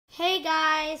Hey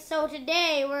guys, so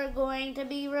today we're going to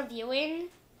be reviewing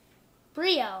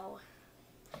Brio.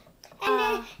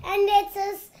 And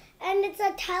it's a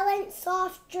Italian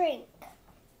soft drink.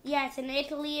 Yeah, it's an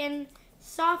Italian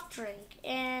soft drink,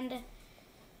 and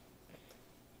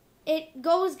it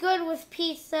goes good with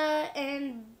pizza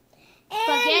and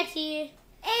spaghetti.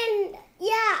 And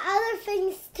yeah, other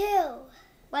things too.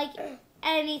 Like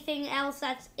anything else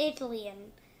that's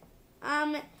Italian.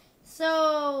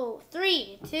 So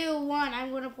 3, 2, 1.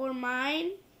 I'm gonna pour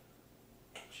mine.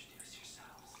 Introduce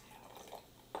yourselves.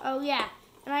 Oh yeah,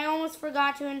 and I almost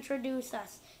forgot to introduce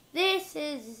us. This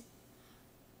is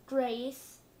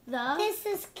Grace. This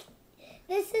is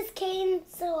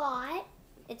CaideAlot.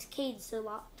 It's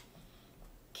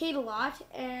CaideAlot,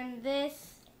 and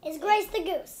this Is Grace the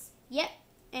Goose. Yep,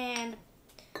 and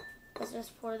let's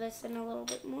just pour this in a little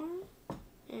bit more,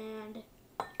 and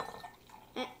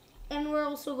we're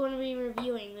also going to be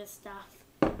reviewing this stuff.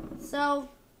 So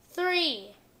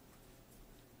 3,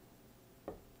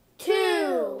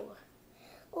 2,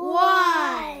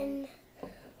 1.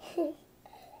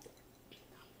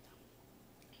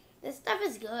 This stuff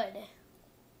is good.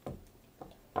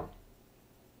 What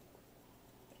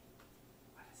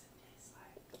does it taste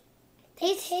like?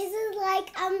 It tastes like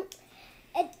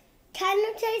it kind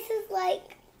of tastes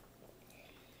like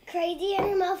crazy in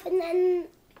your mouth, and then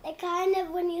it kind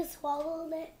of when you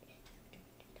swallowed it.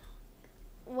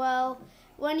 Well,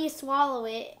 when you swallow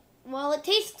it, well, it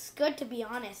tastes good, to be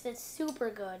honest. It's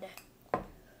super good.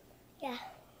 Yeah.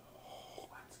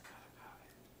 What's good about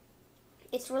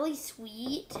it? It's really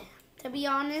sweet, to be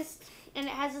honest, and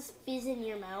it has this fizz in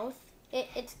your mouth.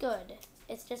 It's good.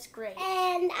 It's just great.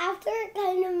 And after it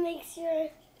kind of makes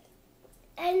your,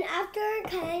 and after it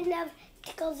kind of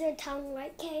tickles your tongue,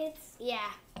 right, kids?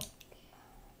 Yeah.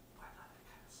 What other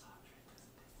kind of soft drink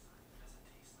does it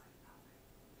taste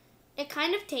like? It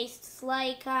kind of tastes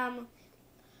like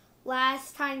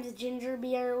last time's ginger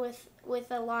beer with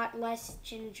a lot less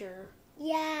ginger.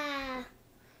 Yeah.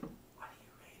 What do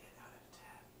you rate it out of 10?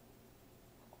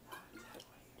 Out of 10,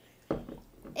 what do you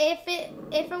rate it?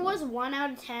 If it was 1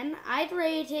 out of 10, I'd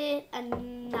rate it a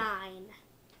 9.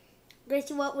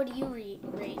 Gracie, what would you rate it?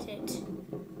 What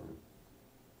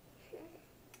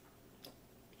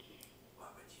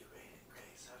would you rate it,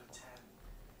 Grace, out of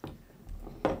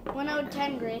 10? 1 out of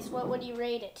 10, Grace, what would you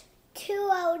rate it? 2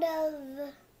 out of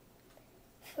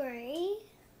 3.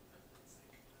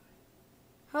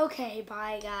 Okay,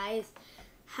 bye guys.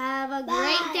 Have a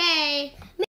Bye. great day.